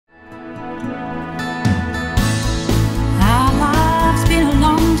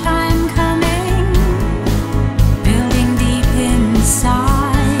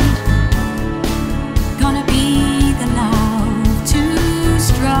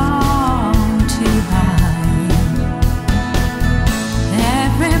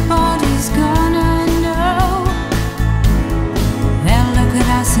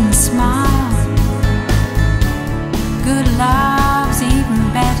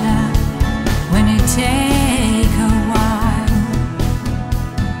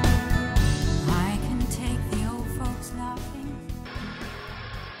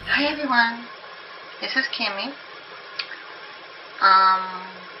this is Kimmy.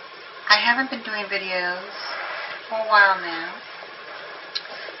 I haven't been doing videos for a while now.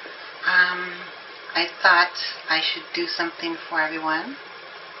 I thought I should do something for everyone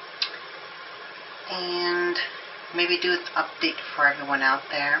and maybe do an update for everyone out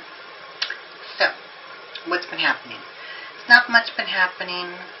there. So, what's been happening? It's not much been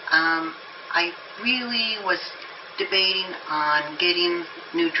happening. I really was debating on getting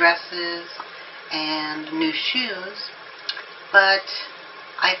new dresses and new shoes, but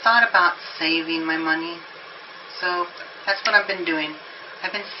I thought about saving my money. So that's what I've been doing.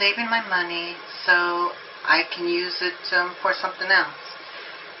 I've been saving my money so I can use it for something else,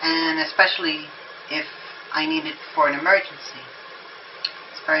 and especially if I need it for an emergency.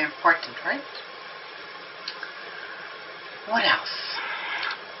 It's very important, right? What else?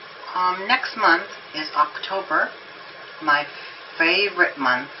 Next month is October, my favorite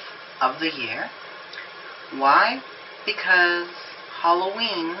month of the year. Why? Because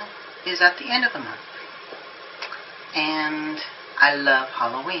Halloween is at the end of the month, and I love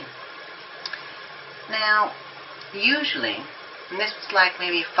Halloween. Now, usually, and this was like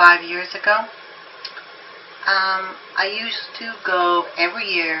maybe 5 years ago, I used to go every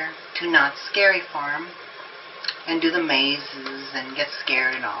year to Knott's Scary Farm and do the mazes and get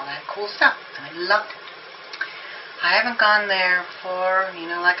scared and all that cool stuff, and I loved it. I haven't gone there for,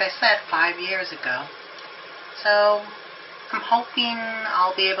 like I said, 5 years ago. So I'm hoping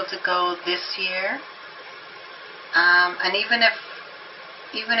I'll be able to go this year. And even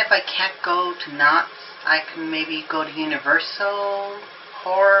if I can't go to Knott's, I can maybe go to Universal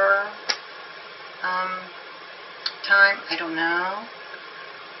Horror time. I don't know.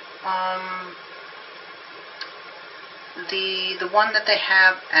 The one that they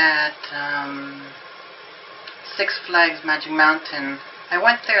have at Six Flags Magic Mountain, I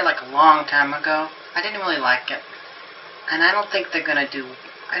went there like a long time ago. I didn't really like it, and I don't think they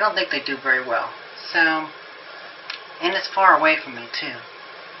do very well. So, and it's far away from me too.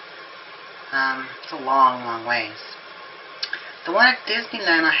 It's a long ways. The one at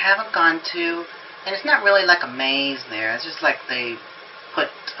Disneyland I haven't gone to, and it's not really like a maze there. It's just like they put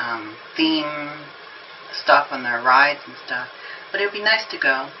theme stuff on their rides and stuff. But it would be nice to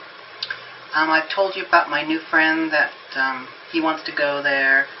go. I've told you about my new friend that he wants to go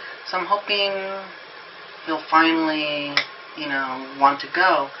there, so I'm hoping he'll finally, want to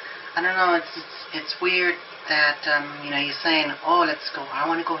go. I don't know. It's weird that he's saying, "Oh, let's go. I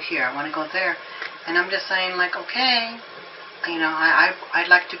want to go here. I want to go there," and I'm just saying, like, okay, I'd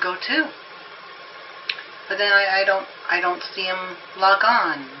like to go too. But then I don't see him log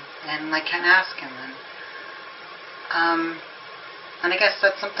on, and I can't ask him. And I guess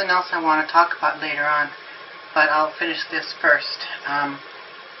that's something else I want to talk about later on, but I'll finish this first.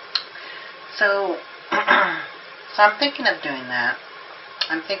 So I'm thinking of doing that.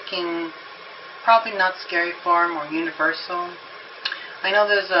 I'm thinking probably not Scary Farm or Universal. I know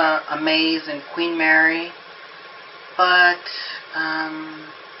there's a maze in Queen Mary, but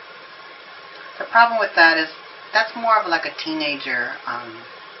the problem with that is that's more of like a teenager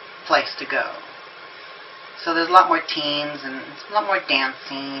place to go. So there's a lot more teens and a lot more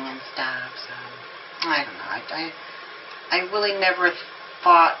dancing and stuff. So I don't know. I really never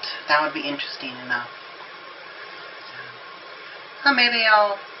thought that would be interesting enough. So maybe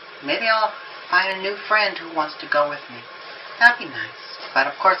I'll find a new friend who wants to go with me. That'd be nice. But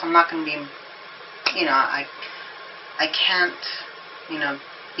of course I'm not going to be, I can't,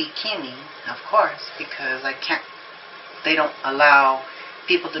 be Kimmy, of course, because they don't allow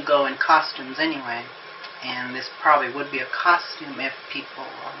people to go in costumes anyway. And this probably would be a costume if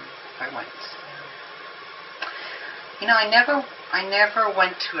I went. I never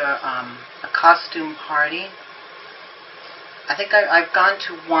went to a costume party. I think I've gone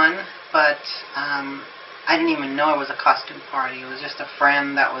to one, but I didn't even know it was a costume party. It was just a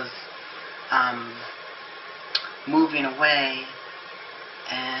friend that was moving away,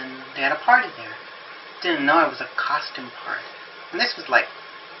 and they had a party there. Didn't know it was a costume party. And this was like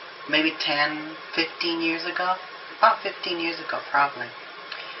maybe 10, 15 years ago. About 15 years ago, probably.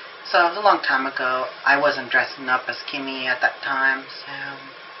 So it was a long time ago. I wasn't dressing up as Kimmy at that time, so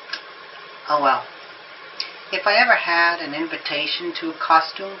oh well. If I ever had an invitation to a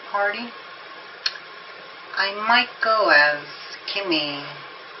costume party, I might go as Kimmy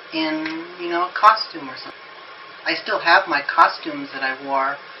in, a costume or something. I still have my costumes that I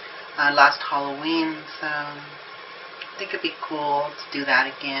wore last Halloween, so I think it'd be cool to do that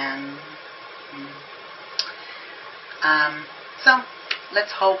again. So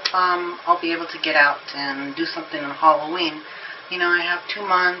let's hope I'll be able to get out and do something on Halloween. I have 2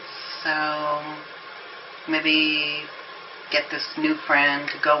 months, so maybe get this new friend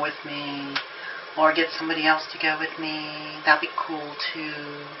to go with me, or get somebody else to go with me. That'd be cool too.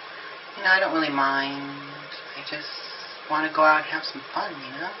 You know, I don't really mind. I just want to go out and have some fun,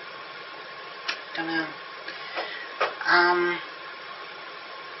 you know? Don't know.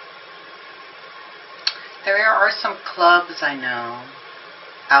 There are some clubs I know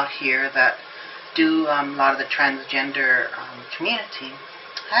out here that do a lot of the transgender community.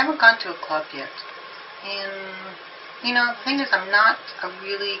 I haven't gone to a club yet. And, you know, the thing is, I'm not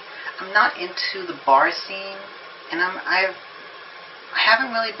into the bar scene, and I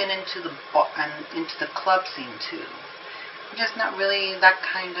haven't really been into the club scene too. I'm just not really that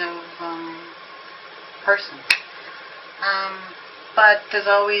kind of person. But there's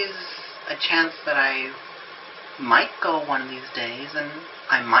always a chance that I might go one of these days, and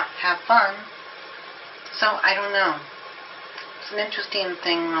I might have fun. So I don't know. It's an interesting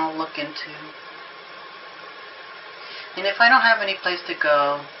thing I'll look into. And if I don't have any place to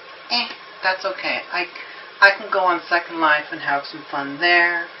go, that's okay. I can go on Second Life and have some fun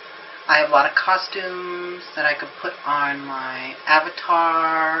there. I have a lot of costumes that I could put on my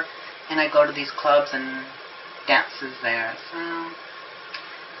avatar, and I go to these clubs and dances there. So,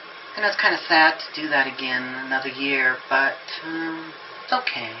 and it's kind of sad to do that again another year, but it's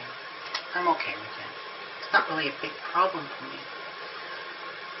okay. I'm okay with it. It's not really a big problem for me.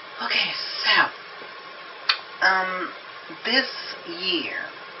 Okay, so this year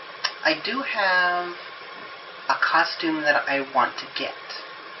I do have a costume that I want to get.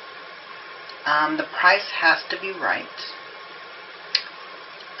 The price has to be right,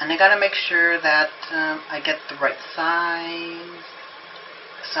 and I gotta make sure that I get the right size.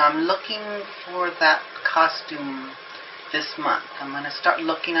 So I'm looking for that costume this month. I'm gonna start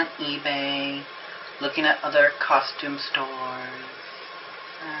looking on eBay, looking at other costume stores.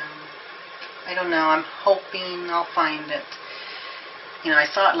 I don't know, I'm hoping I'll find it. You know, I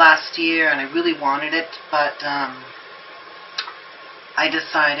saw it last year and I really wanted it, but I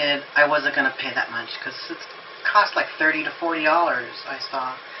decided I wasn't going to pay that much because it cost like $30 to $40 I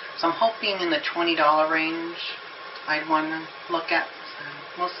saw. So I'm hoping in the $20 range I'd want to look at. So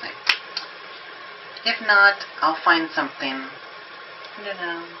we'll see. If not, I'll find something. I don't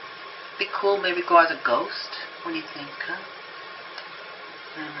know. Be cool, maybe go as a ghost. What do you think, huh?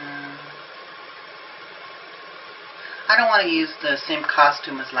 I don't want to use the same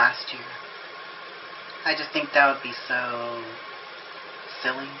costume as last year. I just think that would be so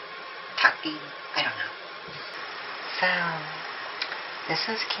silly, tacky. I don't know. So, this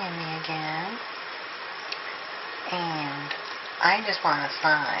is Kimmy again, and I just want to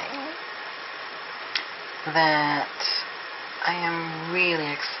say that I am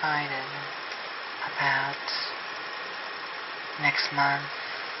really excited about next month.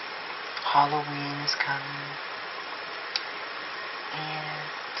 Halloween is coming, and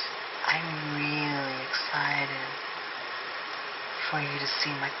I'm really excited for you to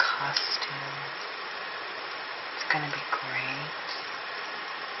see my costume. It's going to be great.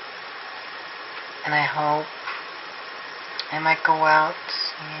 And I hope I might go out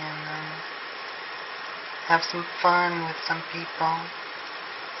and have some fun with some people.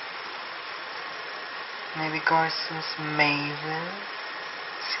 Maybe go to some mazes.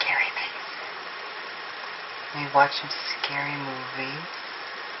 Scary mazes. Maybe watch some scary movies.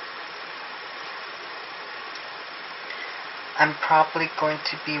 I'm probably going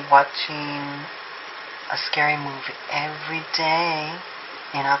to be watching a scary movie every day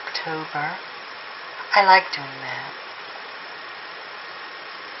in October. I like doing that.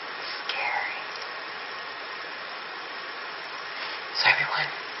 Scary. So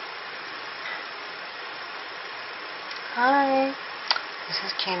everyone, hi, this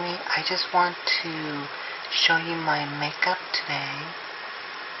is Kimmy. I just want to show you my makeup today.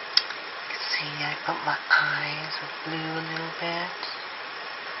 See, I put my eyes with blue a little bit,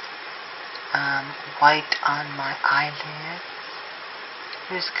 white on my eyelids.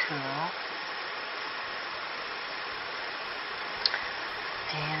 It was cool.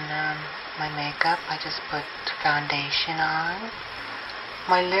 And my makeup, I just put foundation on.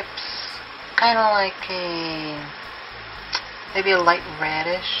 My lips, kind of like maybe a light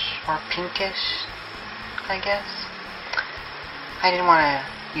reddish or pinkish, I guess. I didn't want to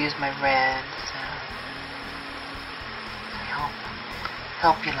use my red, so I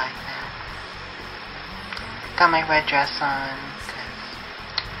hope you like that. Got my red dress on because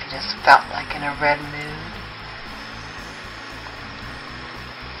I just felt like in a red mood.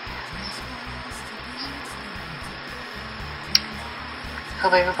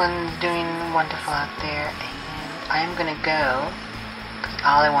 Hope everyone's doing wonderful out there, and I'm gonna go because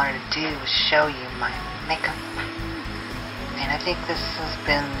all I wanted to do was show you my makeup. And I think this has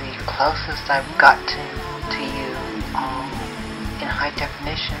been the closest I've got to you all in high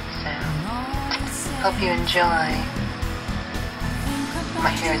definition. So, hope you enjoy.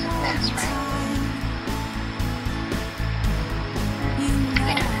 My hair is a mess, right?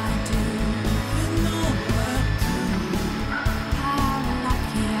 I don't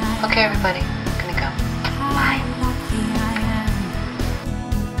know. Okay, everybody.